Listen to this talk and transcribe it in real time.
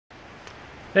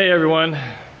Hey everyone,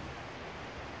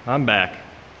 I'm back.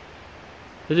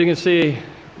 As you can see,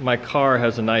 my car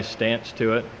has a nice stance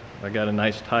to it. I got a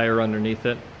nice tire underneath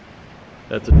it.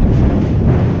 It's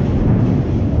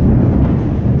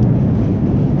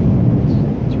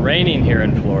raining here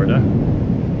in Florida.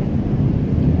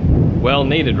 Well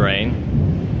needed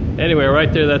rain. Anyway,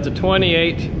 right there, that's a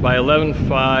 28 by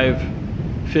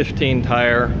 11.5 15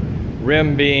 tire,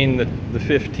 rim being the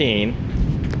 15.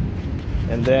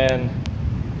 And then,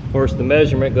 of course, the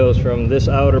measurement goes from this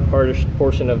outer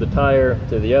portion of the tire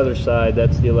to the other side.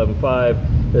 That's the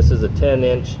 11.5. This is a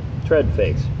 10-inch tread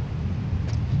face.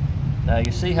 Now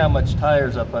you see how much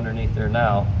tire's up underneath there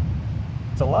now.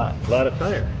 It's a lot of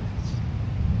tire.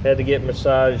 Had to get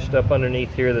massaged up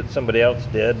underneath here that somebody else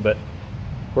did, but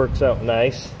works out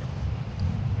nice.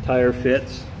 Tire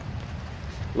fits,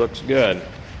 looks good.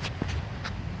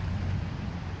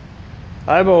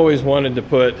 I've always wanted to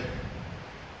put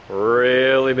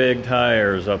really big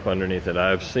tires up underneath it.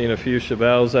 I've seen a few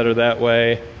Chevelles that are that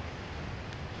way,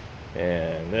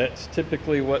 and that's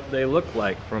typically what they look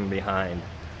like from behind.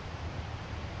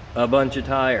 A bunch of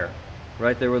tire.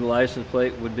 Right there where the license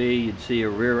plate would be, you'd see a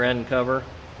rear end cover.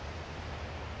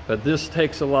 But this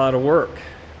takes a lot of work.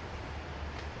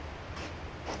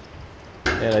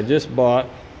 And I just bought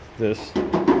this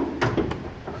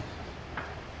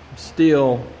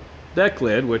steel deck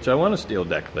lid, which I want a steel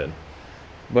deck lid.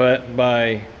 But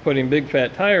by putting big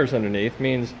fat tires underneath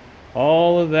means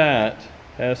all of that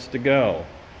has to go.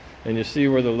 And you see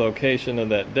where the location of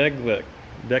that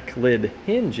deck lid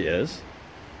hinge is.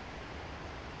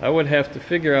 I would have to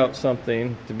figure out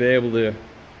something to be able to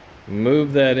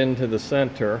move that into the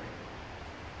center.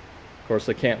 Of course,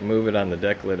 I can't move it on the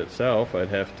deck lid itself. I'd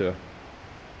have to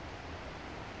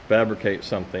fabricate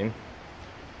something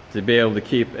to be able to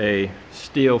keep a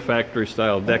steel factory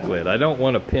style deck lid. I don't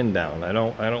want a pin down. I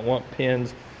don't want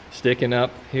pins sticking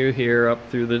up here up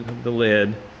through the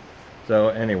lid. So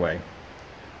anyway,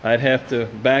 I'd have to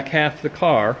back half the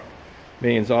car,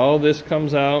 means all this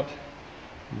comes out,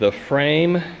 the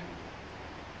frame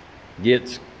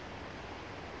gets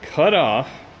cut off,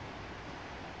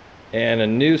 and a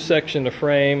new section of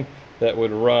frame that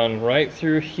would run right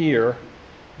through here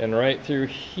and right through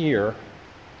here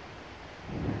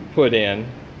put in.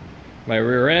 My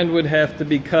rear end would have to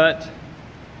be cut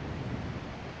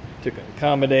to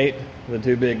accommodate the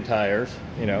two big tires.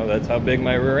 You know, that's how big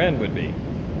my rear end would be.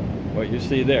 What you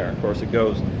see there. Of course, it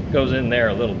goes in there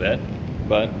a little bit,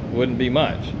 but wouldn't be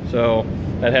much. So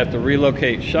I'd have to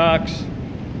relocate shocks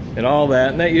and all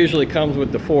that, and that usually comes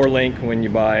with the 4-link when you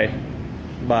buy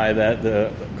that,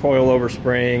 the coilover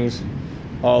springs,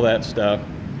 all that stuff.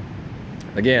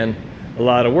 Again, a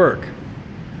lot of work.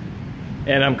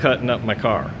 And I'm cutting up my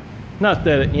car. Not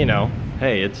that, you know,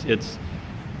 hey, it's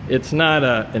not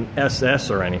an SS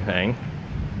or anything.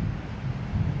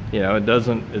 You know,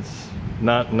 it's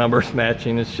not numbers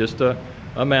matching, it's just a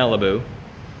Malibu.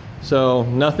 So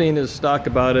nothing is stock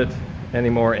about it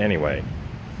anymore anyway.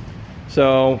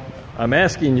 So I'm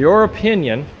asking your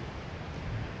opinion.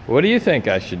 What do you think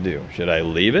I should do? Should I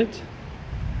leave it?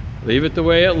 Leave it the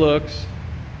way it looks?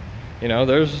 You know,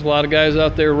 there's a lot of guys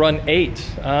out there run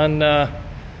 8 on,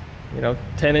 you know,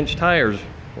 10-inch tires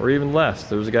or even less.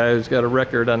 There's a guy who's got a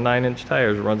record on 9-inch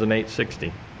tires, runs an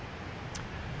 860.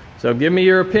 So give me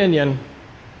your opinion.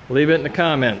 Leave it in the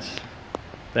comments.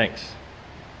 Thanks.